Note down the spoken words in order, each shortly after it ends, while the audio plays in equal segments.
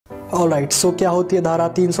Alright, सो क्या होती है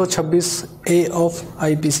धारा 326A ऑफ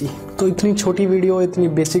आईपीसी। तो इतनी छोटी वीडियो, इतनी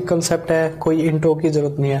बेसिक कंसेप्ट है, कोई इंट्रो की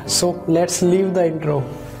जरूरत नहीं है। So let's leave the intro,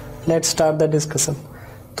 let's start the discussion.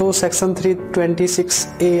 तो section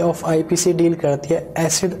 326A of IPC deal करती है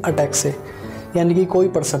एसिड अटैक से, यानी कि कोई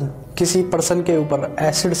पर्सन किसी पर्सन के ऊपर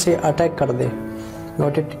एसिड से अटैक कर दे।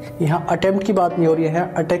 नोट इट, यहाँ अटेम्प्ट की बात नहीं हो रही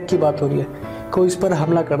है, अटैक की बात हो रही है। कोई इस पर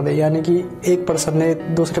हमला कर दे, यानी कि एक पर्सन ने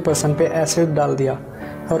दूसरे पर्सन पे एसिड डाल दिया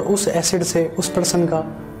और उस एसिड से उस पर्सन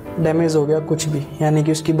का डैमेज हो गया कुछ भी, यानी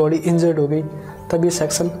कि उसकी बॉडी इंजर्ड हो गई, तब ये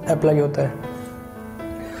सेक्शन अप्लाई होता है।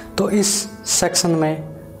 तो इस सेक्शन में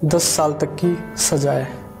 10 साल तक की सजा है।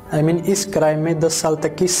 आई मीन इस क्राइम में 10 साल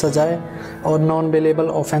तक की सजा है और नॉन बेलेबल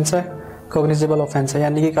ऑफेंस है, कॉग्निजेबल ऑफेंस है,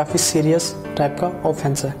 यानी कि काफ़ी सीरियस टाइप का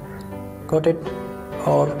ऑफेंस है। Got it.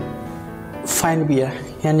 और फाइन भी है,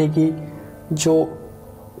 यानी कि जो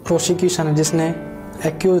प्रोसिक्यूशन है, जिसने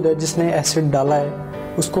एक्यूज्ड है, जिसने एसिड डाला है,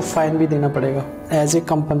 उसको फाइन भी देना पड़ेगा as a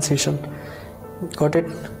compensation. Got it.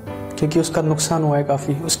 क्योंकि उसका नुकसान हुआ है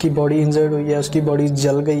काफ़ी, उसकी बॉडी इंजर्ड हुई है, उसकी बॉडी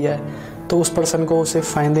जल गई है, तो उस पर्सन को उसे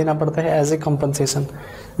फाइन देना पड़ता है एज ए कंपनसेशन।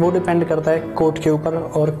 वो डिपेंड करता है कोर्ट के ऊपर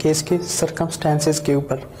और केस के सर्कमस्टेंसेस के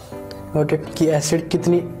ऊपर। Got it. कि एसिड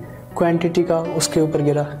कितनी क्वांटिटी का उसके ऊपर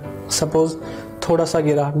गिरा। सपोज थोड़ा सा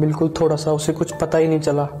गिरा, बिल्कुल थोड़ा सा, उसे कुछ पता ही नहीं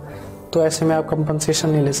चला, तो ऐसे में आप कंपनसेशन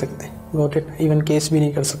नहीं ले सकते। Got it. इवन केस भी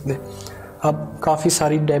नहीं कर सकते। अब काफ़ी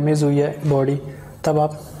सारी डैमेज हुई है बॉडी, तब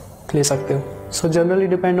आप ले सकते हो। So generally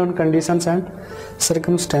depend on conditions and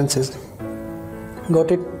circumstances.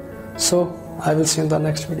 Got it. So I will see in the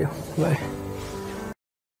next video. Bye.